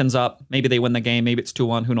 Edmonton's up. Maybe they win the game. Maybe it's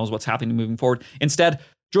 2-1. Who knows what's happening moving forward. Instead,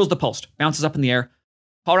 drills the post, bounces up in the air.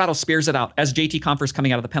 Colorado spears it out as JT Compher's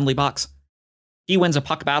coming out of the penalty box. He wins a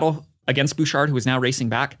puck battle against Bouchard, who is now racing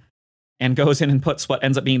back, and goes in and puts what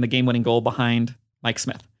ends up being the game-winning goal behind Mike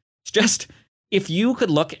Smith. It's just, if you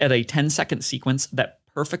could look at a 10-second sequence that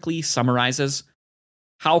perfectly summarizes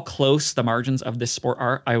how close the margins of this sport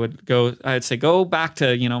are, I'd say go back to,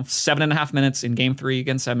 7.5 minutes in game 3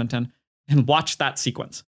 against Edmonton and watch that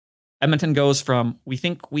sequence. Edmonton goes from, we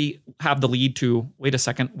think we have the lead, to, wait a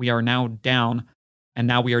second, we are now down And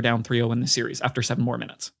now we are down 3-0 in the series after 7 more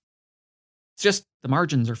minutes. It's just the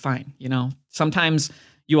margins are fine. Sometimes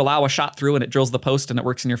you allow a shot through and it drills the post and it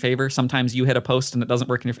works in your favor. Sometimes you hit a post and it doesn't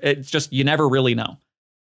work in your favor. It's just, you never really know.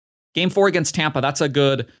 Game 4 against Tampa, that's a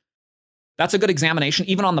good examination.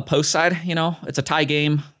 Even on the post side, it's a tie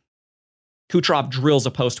game. Kucherov drills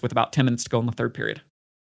a post with about 10 minutes to go in the third period.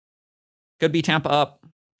 Could be Tampa up.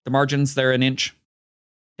 The margins, they're an inch.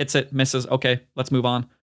 Hits it, misses. Okay, let's move on.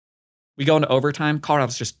 We go into overtime.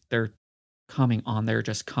 Colorado's they're coming on. They're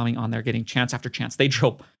just coming on. They're getting chance after chance. They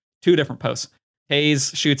drill 2 different posts.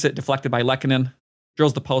 Hayes shoots it, deflected by Lehkonen.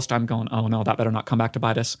 Drills the post. I'm going, oh no, that better not come back to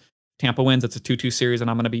bite us. Tampa wins. It's a 2-2 series, and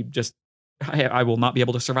I'm going to be I will not be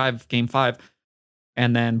able to survive game 5.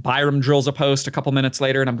 And then Byram drills a post a couple minutes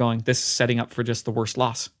later, and I'm going, this is setting up for just the worst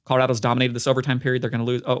loss. Colorado's dominated this overtime period. They're going to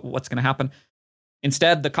lose. Oh, what's going to happen?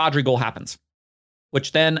 Instead, the Kadri goal happens,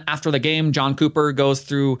 which then after the game, John Cooper goes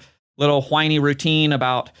through little whiny routine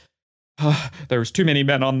about, there's too many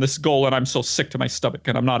men on this goal, and I'm so sick to my stomach,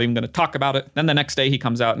 and I'm not even going to talk about it. Then the next day he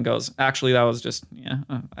comes out and goes, actually, that was just,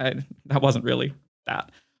 that wasn't really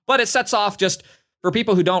that. But it sets off, just for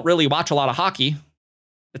people who don't really watch a lot of hockey,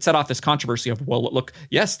 it set off this controversy of, well, look,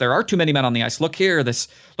 yes, there are too many men on the ice. Look here,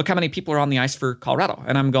 look how many people are on the ice for Colorado.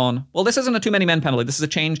 And I'm going, well, this isn't a too many men penalty. This is a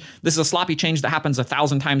change. This is a sloppy change that happens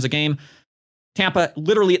 1,000 times a game. Tampa,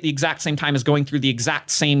 literally at the exact same time, is going through the exact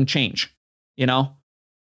same change. It's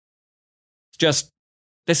just,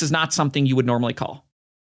 this is not something you would normally call.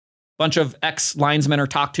 Bunch of ex-linesmen are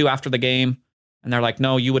talked to after the game, and they're like,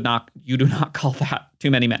 no, you do not call that too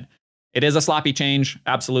many men. It is a sloppy change,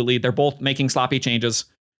 absolutely. They're both making sloppy changes.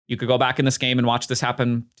 You could go back in this game and watch this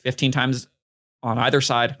happen 15 times on either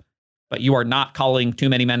side, but you are not calling too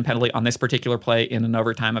many men penalty on this particular play in an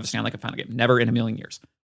overtime of a Stanley Cup final game. Never in a million years.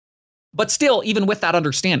 But still, even with that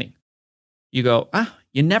understanding, you go,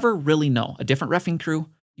 you never really know. A different reffing crew,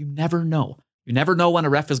 you never know. You never know when a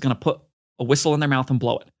ref is going to put a whistle in their mouth and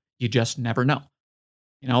blow it. You just never know.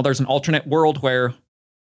 There's an alternate world where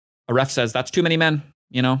a ref says, that's too many men,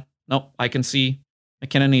 Nope, I can see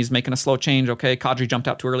McKinnon, he's making a slow change. Okay, Kadri jumped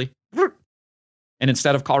out too early. And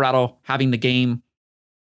instead of Colorado having the game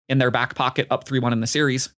in their back pocket up 3-1 in the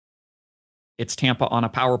series, it's Tampa on a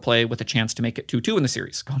power play with a chance to make it 2-2 in the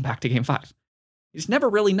series, going back to game 5. You just never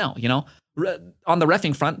really know, On the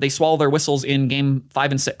reffing front, they swallow their whistles in game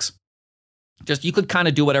 5 and 6. Just, you could kind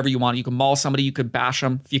of do whatever you want. You could maul somebody, you could bash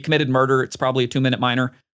them. If you committed murder, it's probably a 2-minute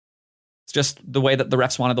minor. It's just the way that the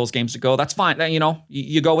refs wanted those games to go. That's fine.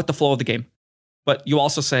 You go with the flow of the game. But you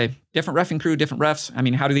also say, different reffing crew, different refs. I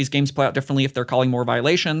mean, how do these games play out differently if they're calling more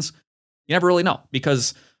violations? You never really know,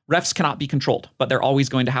 because refs cannot be controlled, but they're always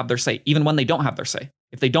going to have their say, even when they don't have their say.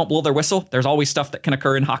 If they don't blow their whistle, there's always stuff that can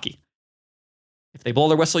occur in hockey. If they blow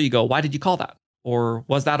their whistle, you go, why did you call that? Or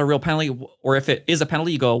was that a real penalty? Or if it is a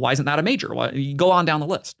penalty, you go, why isn't that a major? You go on down the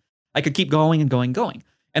list. I could keep going and going.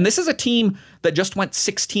 And this is a team that just went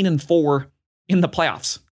 16-4 in the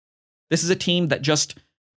playoffs. This is a team that just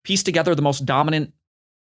pieced together the most dominant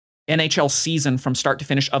NHL season from start to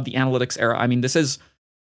finish of the analytics era. I mean,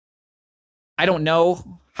 I don't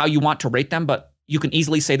know how you want to rate them, but you can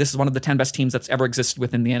easily say this is one of the 10 best teams that's ever existed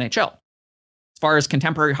within the NHL. As far as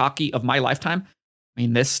contemporary hockey of my lifetime, I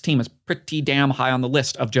mean, this team is pretty damn high on the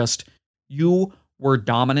list of just, you were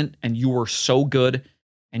dominant and you were so good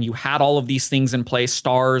and you had all of these things in place,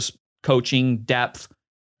 stars, coaching, depth.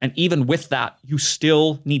 And even with that, you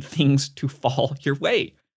still need things to fall your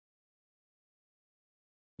way.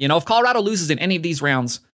 If Colorado loses in any of these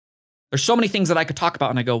rounds, there's so many things that I could talk about.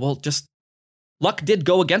 And I go, well, just luck did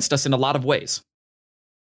go against us in a lot of ways.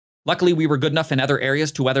 Luckily, we were good enough in other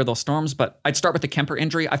areas to weather those storms. But I'd start with the Kemper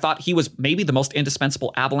injury. I thought he was maybe the most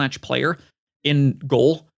indispensable Avalanche player in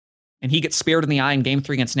goal. And he gets speared in the eye in game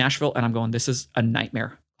 3 against Nashville. And I'm going, this is a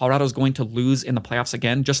nightmare. Colorado's going to lose in the playoffs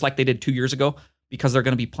again, just like they did 2 years ago, because they're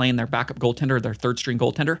going to be playing their backup goaltender, their third string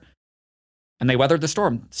goaltender. And they weathered the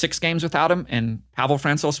storm. 6 games without him, and Pavel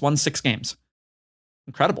Francouz won 6 games.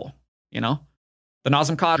 Incredible, The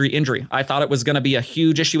Nazem Kadri injury, I thought it was going to be a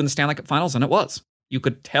huge issue in the Stanley Cup Finals, and it was. You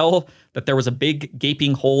could tell that there was a big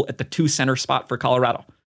gaping hole at the 2 center spot for Colorado.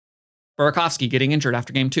 Burakovsky getting injured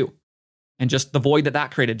after game 2. And just the void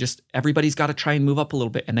that created, just everybody's got to try and move up a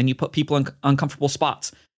little bit. And then you put people in uncomfortable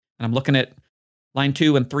spots. And I'm looking at line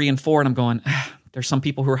 2 and 3 and 4, and I'm going, there's some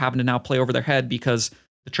people who are having to now play over their head because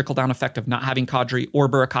the trickle-down effect of not having Kadri or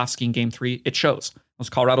Burakovsky in game 3, it shows. It was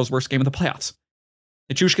Colorado's worst game of the playoffs.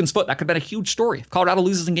 Nichushkin's foot, that could have been a huge story. If Colorado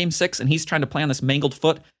loses in game 6 and he's trying to play on this mangled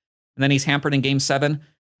foot, and then he's hampered in game 7,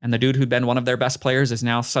 and the dude who'd been one of their best players is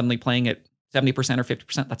now suddenly playing at 70% or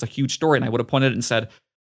 50%, that's a huge story. And I would have pointed it and said,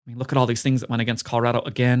 I mean, look at all these things that went against Colorado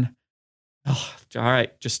again. oh, all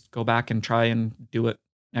right, just go back and try and do it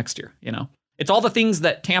next year. It's all the things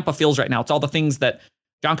that Tampa feels right now. It's all the things that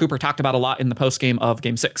John Cooper talked about a lot in the postgame of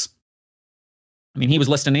Game 6. I mean, he was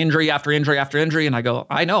listing injury after injury after injury, and I go,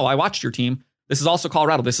 I know, I watched your team. This is also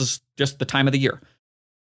Colorado. This is just the time of the year.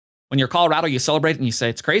 When you're Colorado, you celebrate and you say,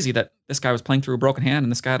 it's crazy that this guy was playing through a broken hand,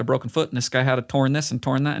 and this guy had a broken foot, and this guy had a torn this and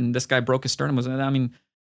torn that, and this guy broke his sternum.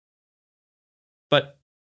 But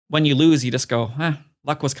when you lose, you just go,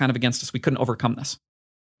 luck was kind of against us. We couldn't overcome this.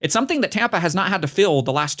 It's something that Tampa has not had to feel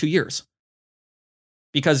the last 2 years.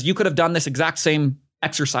 Because you could have done this exact same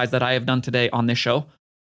exercise that I have done today on this show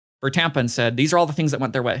for Tampa and said, these are all the things that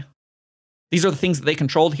went their way. These are the things that they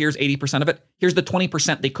controlled. Here's 80% of it. Here's the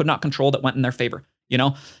 20% they could not control that went in their favor.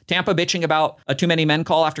 Tampa bitching about a too many men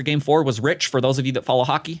call after Game 4 was rich for those of you that follow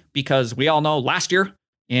hockey, because we all know last year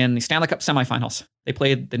in the Stanley Cup semifinals, they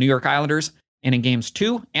played the New York Islanders, and in Games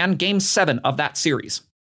 2 and Game 7 of that series,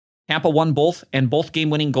 Tampa won both, and both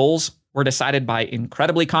game-winning goals were decided by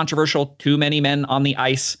incredibly controversial too many men on the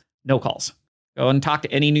ice, no calls. Go and talk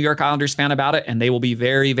to any New York Islanders fan about it, and they will be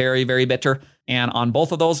very, very, very bitter. And on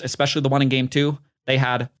both of those, especially the one in Game 2, they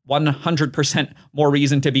had 100% more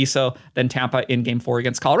reason to be so than Tampa in Game 4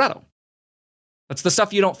 against Colorado. That's the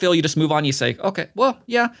stuff you don't feel. You just move on. You say, okay, well,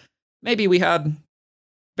 yeah, maybe we had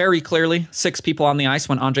very clearly 6 people on the ice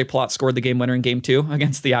when Andre Palat scored the game winner in Game 2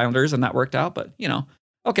 against the Islanders, and that worked out. But,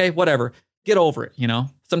 okay, whatever. Get over it,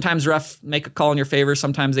 Sometimes refs make a call in your favor.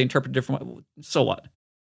 Sometimes they interpret different. So what?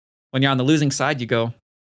 When you're on the losing side, you go,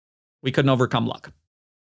 we couldn't overcome luck.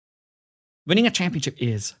 Winning a championship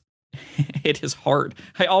it is hard.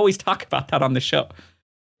 I always talk about that on the show.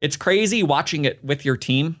 It's crazy watching it with your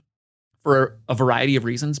team for a variety of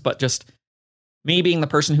reasons, but just me being the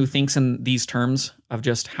person who thinks in these terms of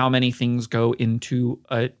just how many things go into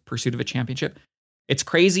a pursuit of a championship. It's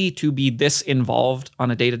crazy to be this involved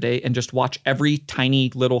on a day-to-day and just watch every tiny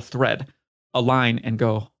little thread align and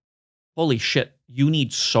go, holy shit, you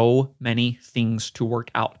need so many things to work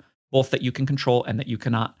out, both that you can control and that you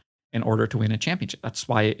cannot, in order to win a championship. That's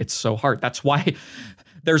why it's so hard. That's why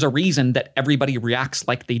there's a reason that everybody reacts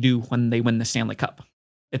like they do when they win the Stanley Cup.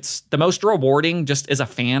 It's the most rewarding, just as a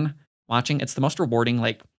fan watching, it's the most rewarding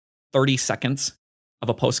 30 seconds of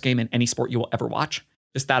a postgame in any sport you will ever watch.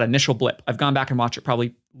 Just that initial blip. I've gone back and watched it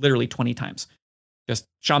probably literally 20 times. Just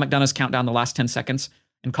Sean McDonough's countdown the last 10 seconds.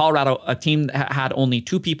 In Colorado, a team that had only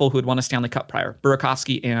 2 people who had won a Stanley Cup prior,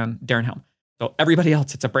 Burakovsky and Darren Helm. So everybody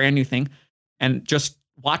else, it's a brand new thing. And just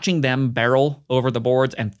watching them barrel over the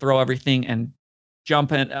boards and throw everything and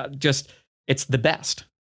jump and it's the best.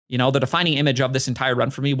 The defining image of this entire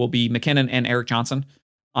run for me will be McKinnon and Erik Johnson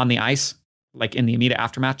on the ice, in the immediate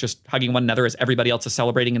aftermath, just hugging one another as everybody else is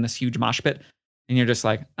celebrating in this huge mosh pit. And you're just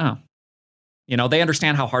like, oh, they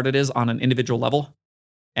understand how hard it is on an individual level.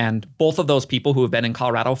 And both of those people who have been in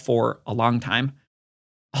Colorado for a long time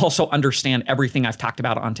also understand everything I've talked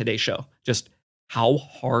about on today's show. Just how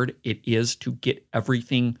hard it is to get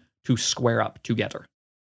everything to square up together.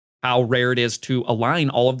 How rare it is to align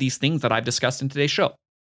all of these things that I've discussed in today's show.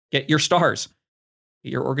 Get your stars,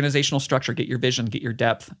 get your organizational structure, get your vision, get your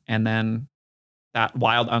depth, and then that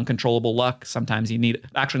wild, uncontrollable luck. Sometimes you need it.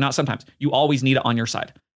 Actually, not sometimes. You always need it on your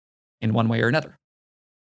side in one way or another.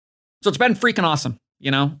 So it's been freaking awesome.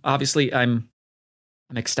 Obviously I'm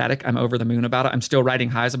ecstatic. I'm over the moon about it. I'm still riding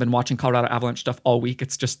highs. I've been watching Colorado Avalanche stuff all week.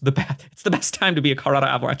 It's just it's the best time to be a Colorado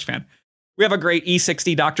Avalanche fan. We have a great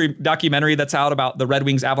E60 documentary that's out about the Red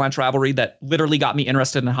Wings Avalanche rivalry that literally got me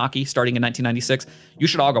interested in hockey starting in 1996. You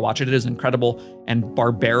should all go watch it. It is an incredible and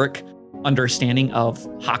barbaric understanding of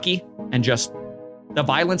hockey and just the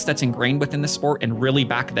violence that's ingrained within the sport, and really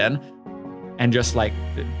back then, and just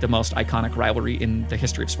the most iconic rivalry in the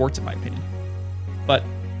history of sports, in my opinion. But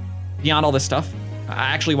beyond all this stuff,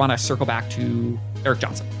 I actually want to circle back to Erik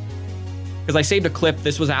Johnson, because I saved a clip.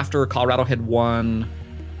 This was after Colorado had won.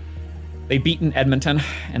 They'd beaten Edmonton,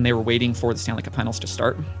 and they were waiting for the Stanley Cup Finals to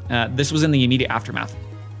start. This was in the immediate aftermath.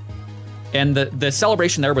 And the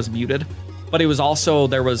celebration there was muted, but it was also,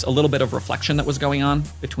 there was a little bit of reflection that was going on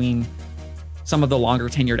between some of the longer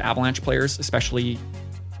tenured Avalanche players, especially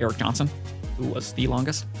Erik Johnson, who was the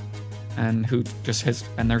longest, and who just has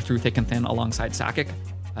been there through thick and thin alongside Sakic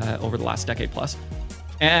over the last decade plus.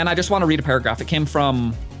 And I just want to read a paragraph. It came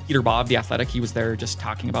from Peter Bob, The Athletic. He was there just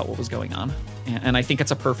talking about what was going on. And I think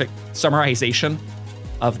it's a perfect summarization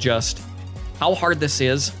of just how hard this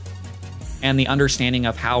is and the understanding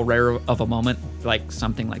of how rare of a moment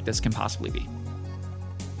something like this can possibly be.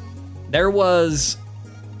 There was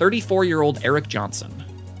 34-year-old Erik Johnson,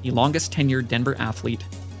 the longest tenured Denver athlete,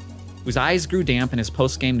 whose eyes grew damp in his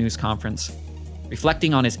post-game news conference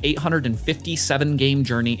reflecting on his 857-game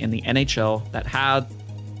journey in the NHL that had,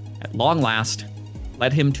 at long last,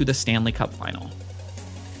 led him to the Stanley Cup final.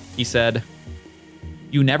 He said,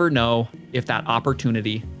 "You never know if that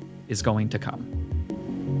opportunity is going to come."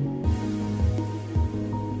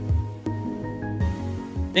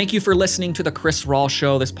 Thank you for listening to The Chris Rawl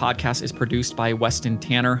Show. This podcast is produced by Weston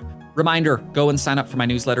Tanner. Reminder, go and sign up for my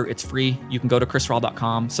newsletter. It's free. You can go to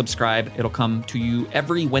chrisrawl.com, subscribe. It'll come to you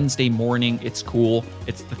every Wednesday morning. It's cool.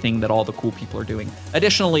 It's the thing that all the cool people are doing.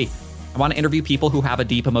 Additionally, I want to interview people who have a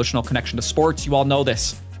deep emotional connection to sports. You all know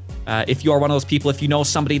this. If you are one of those people, if you know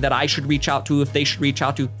somebody that I should reach out to, if they should reach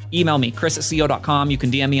out to, email me, chris@co.com. You can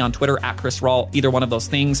DM me on Twitter @ChrisRawl, either one of those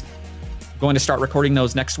things. I'm going to start recording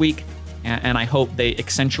those next week, and I hope they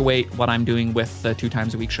accentuate what I'm doing with the 2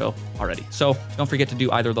 times a week show already. So don't forget to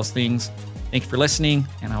do either of those things. Thank you for listening,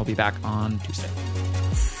 and I'll be back on Tuesday.